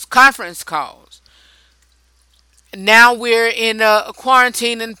calls, conference calls. Now we're in a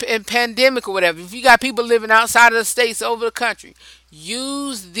quarantine and pandemic or whatever. If you got people living outside of the states, over the country,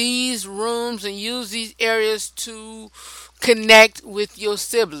 use these rooms and use these areas to connect with your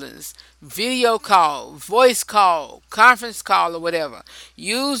siblings. Video call, voice call, conference call, or whatever.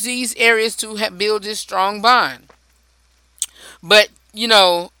 Use these areas to build this strong bond. But,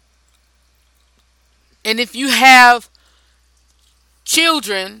 and if you have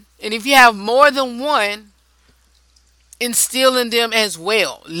children, and if you have more than one, instill in them as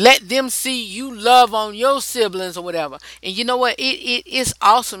well. Let them see you love on your siblings or whatever. And you know what? It is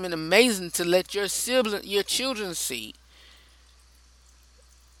awesome and amazing to let your children see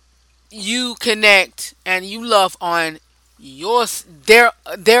you connect and you love on their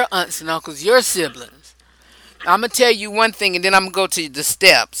aunts and uncles, your siblings. I'm gonna tell you one thing, and then I'm gonna go to the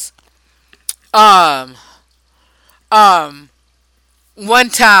steps. One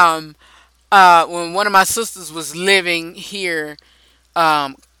time, when one of my sisters was living here,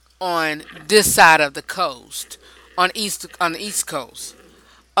 on this side of the coast, on the East Coast,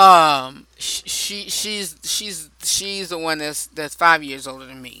 she's the one that's 5 years older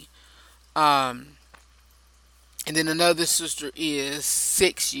than me. And then another sister is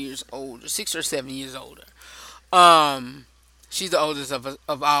 6 years older, 6 or 7 years older. She's the oldest of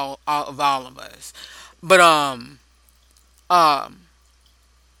all of us. But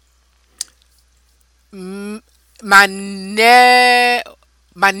my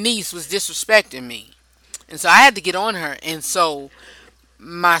niece was disrespecting me, and so I had to get on her. And so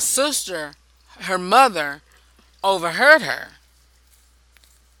my sister, her mother, overheard her.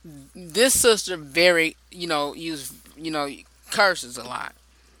 This sister very, use, curses a lot.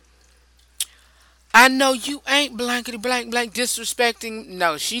 I know you ain't blankety blank blank disrespecting.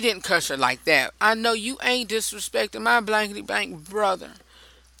 No, she didn't cuss her like that. I know you ain't disrespecting my blankety blank brother.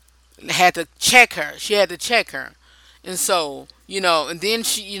 Had to check her. She had to check her. And so, and then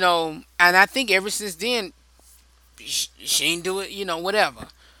she, and I think ever since then, she ain't do it, whatever.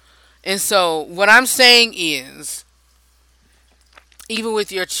 And so, what I'm saying is, even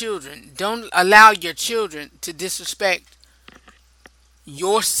with your children, don't allow your children to disrespect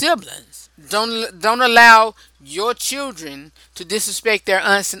your siblings. Don't allow your children to disrespect their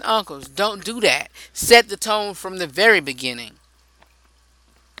aunts and uncles. Don't do that. Set the tone from the very beginning.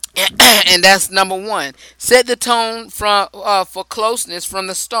 And that's number one. Set the tone for closeness from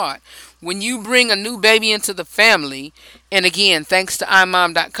the start. When you bring a new baby into the family, and again, thanks to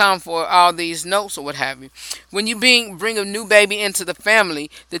imom.com for all these notes or what have you. When you bring a new baby into the family,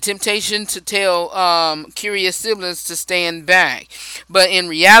 the temptation to tell curious siblings to stand back. But in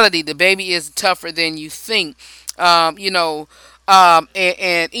reality, the baby is tougher than you think. And even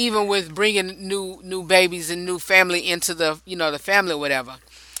with bringing new babies and new family into the family or whatever.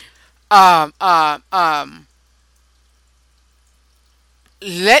 Um, um, um,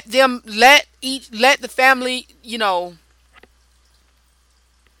 let the family,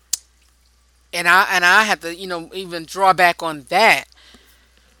 and I have to, even draw back on that,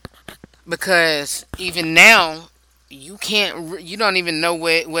 because even now you don't even know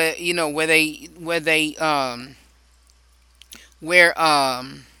where where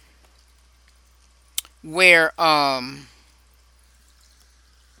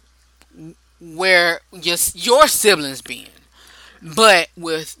where your siblings being. But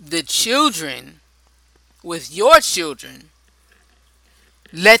with your children,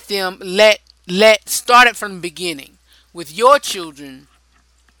 let start it from the beginning. With your children,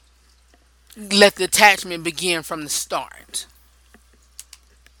 let the attachment begin from the start.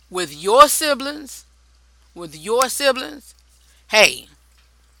 With your siblings, hey,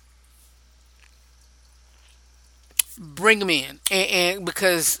 bring them in, and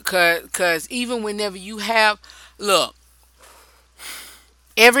because even whenever you have, look,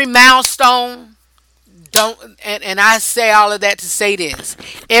 every milestone, don't, and I say all of that to say this: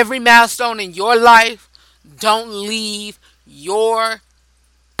 every milestone in your life, don't leave your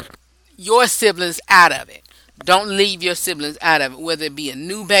siblings out of it. Don't leave your siblings out of it. Whether it be a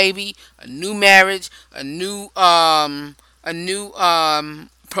new baby, a new marriage, a new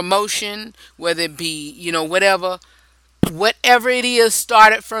promotion, whether it be whatever it is,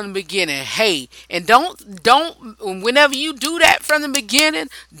 start it from the beginning. Hey, and don't whenever you do that from the beginning,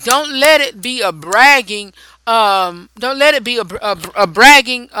 don't let it be a bragging feel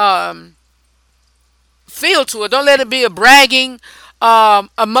to it. Don't let it be a bragging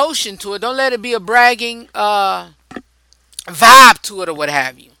emotion to it. Don't let it be a bragging vibe to it, or what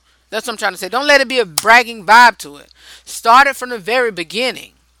have you. That's what I'm trying to say. Don't let it be a bragging vibe to it. Start it from the very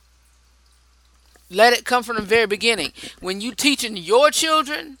beginning. Let it come from the very beginning. When you teaching your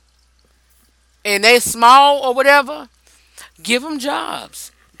children and they small or whatever, give them jobs.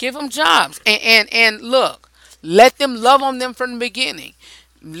 Give them jobs. And look, let them love on them from the beginning.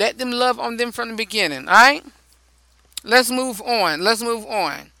 Let them love on them from the beginning. All right? Let's move on.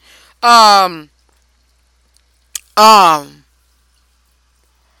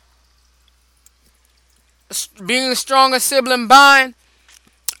 Being a stronger sibling bond,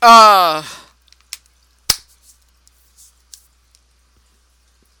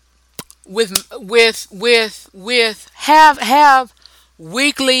 have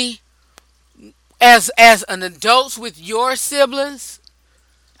weekly, as an adults with your siblings,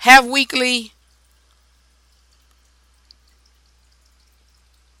 have weekly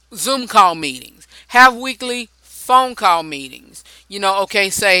Zoom call meetings, have weekly phone call meetings. Okay,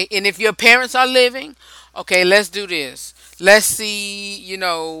 say, and if your parents are living, okay, let's do this. Let's see,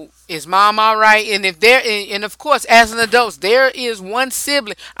 is mom all right? And if and of course, as an adult, there is one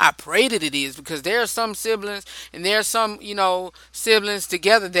sibling. I pray that it is, because there are some siblings, and there are some, siblings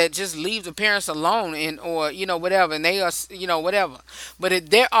together that just leave the parents alone, or whatever, and they are, whatever.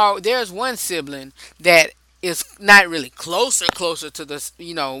 But there's one sibling that is not really closer to the,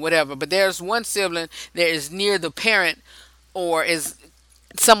 whatever. But there's one sibling that is near the parent, or is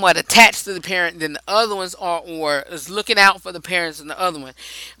somewhat attached to the parent than the other ones are, or is looking out for the parents than the other one.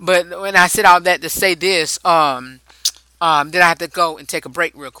 But when I said all that to say this, then I have to go and take a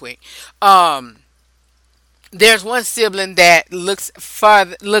break real quick. There's one sibling that looks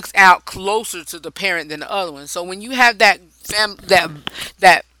out closer to the parent than the other one. So when you have that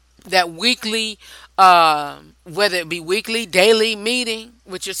weekly whether it be weekly, daily meeting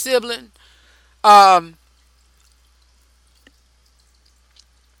with your sibling. Um,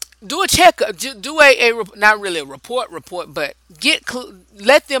 do a checkup. Do not really a report, but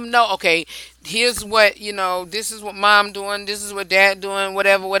let them know. Okay, here's what This is what mom doing. This is what dad doing.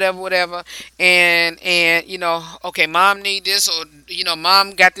 Whatever, whatever, whatever. And okay, mom need this, or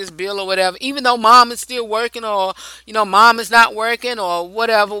mom got this bill or whatever. Even though mom is still working, or mom is not working, or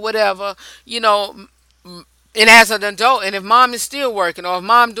whatever, whatever. You know. And as an adult, and if mom is still working, or if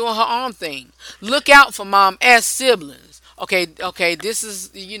mom doing her own thing, look out for mom as siblings. Okay, this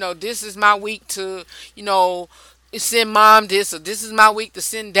is my week to, send mom this, or this is my week to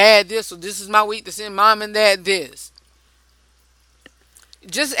send dad this, or this is my week to send mom and dad this.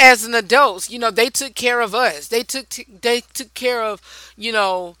 Just as an adults, they took care of us. They took care of,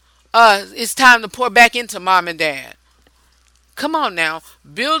 us. It's time to pour back into mom and dad. Come on now.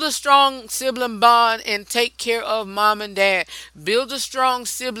 Build a strong sibling bond and take care of mom and dad. Build a strong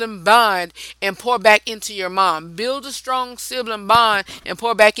sibling bond and pour back into your mom. Build a strong sibling bond and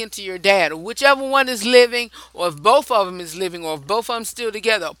pour back into your dad. Whichever one is living, or if both of them is living, or if both of them still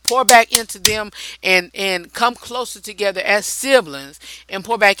together, pour back into them, and come closer together as siblings, and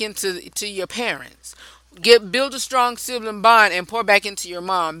pour back into your parents. Build a strong sibling bond and pour back into your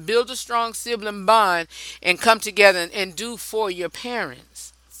mom. Build a strong sibling bond and come together and do for your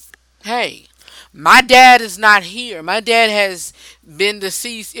parents. Hey, my dad is not here. My dad has been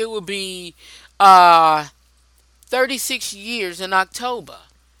deceased. It will be 36 years in October.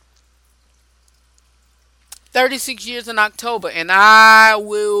 36 years in October, and I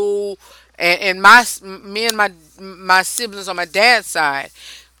will, and me and my siblings on my dad's side.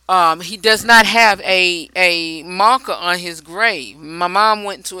 He does not have a marker on his grave. My mom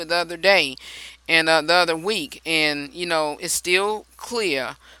went to it the other day, and the other week, and it's still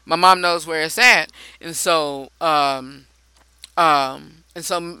clear. My mom knows where it's at, and so my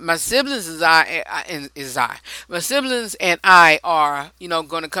siblings my siblings and I are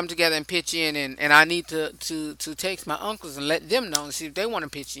going to come together and pitch in, and I need to text my uncles and let them know and see if they want to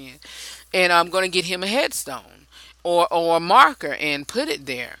pitch in, and I'm going to get him a headstone or a marker and put it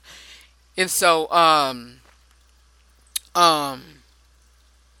there. And so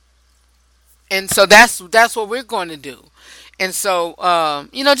that's what we're going to do. And so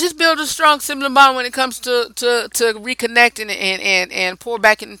just build a strong sibling bond when it comes to reconnecting and pour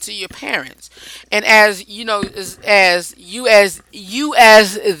back into your parents. And as as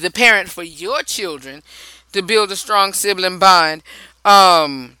the parent for your children, to build a strong sibling bond,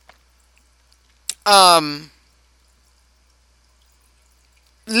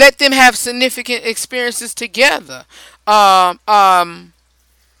 let them have significant experiences together. While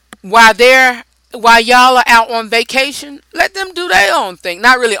y'all are out on vacation, let them do their own thing.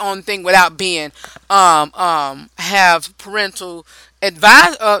 Not really own thing without being have parental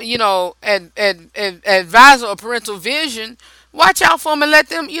advice, advisor or parental vision. Watch out for them and let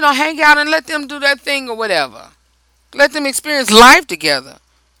them hang out and let them do their thing or whatever. Let them experience life together.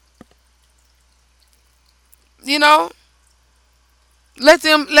 You know. Let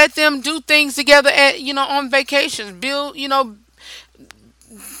them do things together at on vacations. Build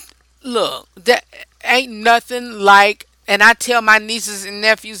look, that ain't nothing like, and I tell my nieces and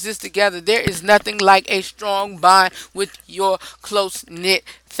nephews this together, there is nothing like a strong bond with your close knit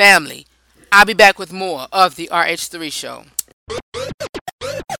family. I'll be back with more of the RH3 show.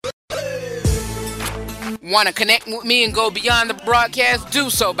 Want to connect with me and go beyond the broadcast?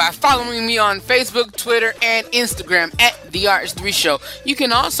 Do so by following me on Facebook, Twitter, and Instagram at The RH3 Show. You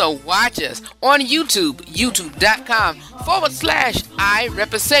can also watch us on YouTube, youtube.com/I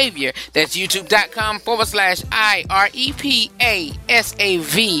Rep a Savior. That's youtube.com/I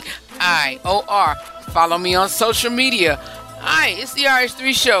REPASAVIOR. Follow me on social media. Hi, it's The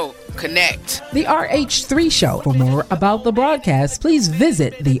RH3 Show. Connect. The RH3 Show. For more about the broadcast, please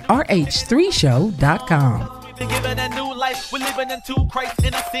visit therh3show.com.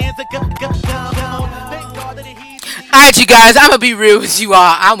 Alright, you guys, I'm gonna be real with you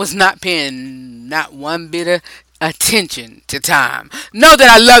all. I was not paying not one bit of attention to time. Know that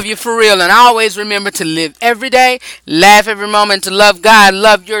I love you for real, and always remember to live every day, laugh every moment, to love God,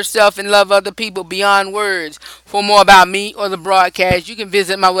 love yourself, and love other people beyond words. For more about me or the broadcast, you can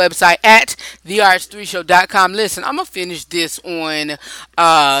visit my website at therh3show.com. Listen, I'm gonna finish this on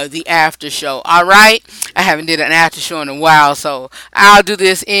the after show. All right, I haven't did an after show in a while, so I'll do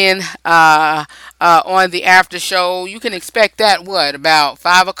this on the after show. You can expect that about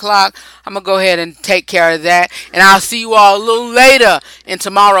 5 o'clock. I'm gonna go ahead and take care of that, and I'll see you all a little later. And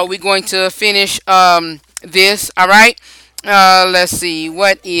tomorrow we're going to finish this. All right. Let's see.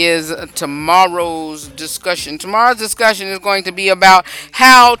 What is tomorrow's discussion? Tomorrow's discussion is going to be about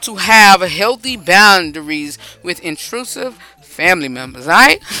how to have healthy boundaries with intrusive family members. All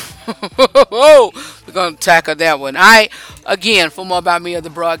right? We're going to tackle that one. All right? Again, for more about me or the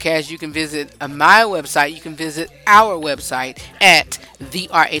broadcast, you can visit my website. You can visit our website at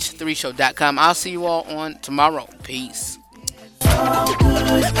therh3show.com. I'll see you all on tomorrow. Peace.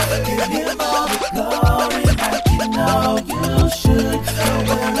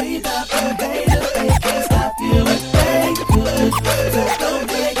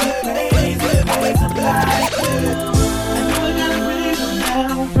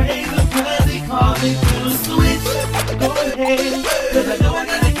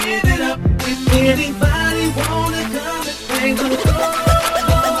 Anybody wanna come and bring the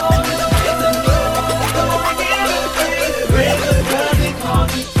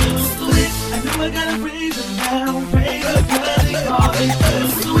I gotta raise them now, raise the bloody calling to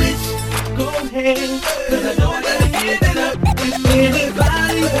switch. Go ahead, cause I know I gotta give it up. If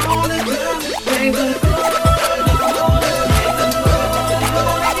anybody wanna come and raise the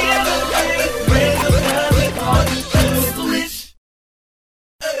raise the bloody calling to switch.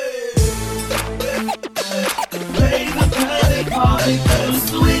 Raise the bloody calling to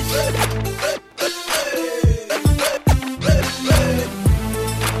switch.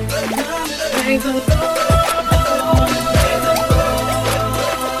 Raise the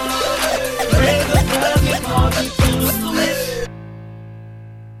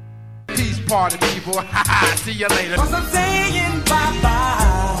Peace party people. See you later. Cause I'm saying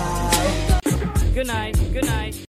bye-bye. Good night. Good night.